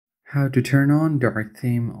How to turn on dark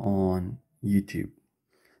theme on YouTube.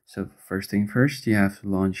 So first thing first, you have to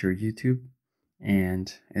launch your YouTube.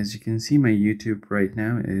 And as you can see, my YouTube right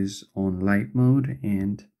now is on light mode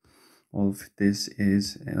and all of this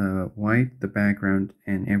is white. The background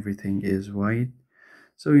and everything is white.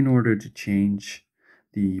 So in order to change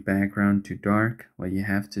the background to dark, what you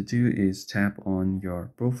have to do is tap on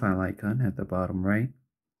your profile icon at the bottom right.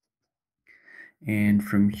 And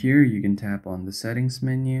from here, you can tap on the settings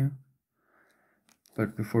menu.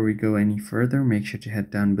 But before we go any further, make sure to head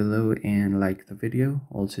down below and like the video.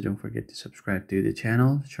 Also, don't forget to subscribe to the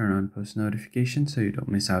channel, turn on post notifications so you don't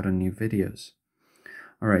miss out on new videos.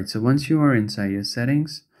 Alright, so once you are inside your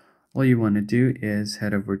settings, all you want to do is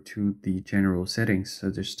head over to the general settings. So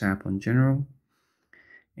just tap on general.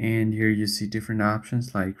 And here you see different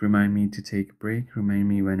options like remind me to take a break, remind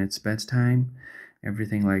me when it's bedtime,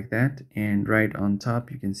 everything like that. And right on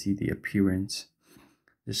top, you can see the appearance.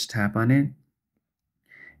 Just tap on it.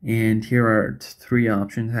 And here are three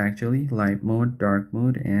options actually: light mode, dark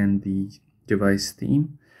mode, and the device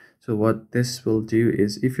theme. So what this will do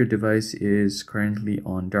is, if your device is currently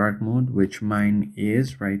on dark mode, which mine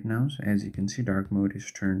is right now, so as you can see dark mode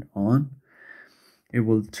is turned on, it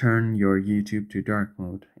will turn your YouTube to dark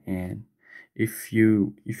mode. And if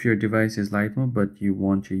your device is light mode but you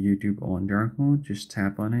want your YouTube on dark mode, just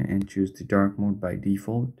tap on it and choose the dark mode by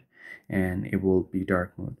default and it will be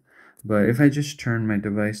dark mode. But if I just turn my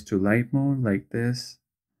device to light mode like this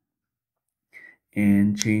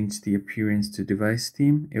and change the appearance to device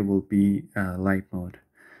theme, it will be light mode.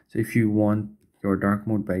 So if you want your dark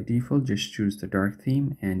mode by default, just choose the dark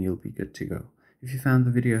theme and you'll be good to go. If you found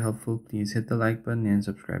the video helpful, please hit the like button and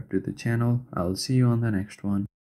subscribe to the channel. I'll see you on the next one.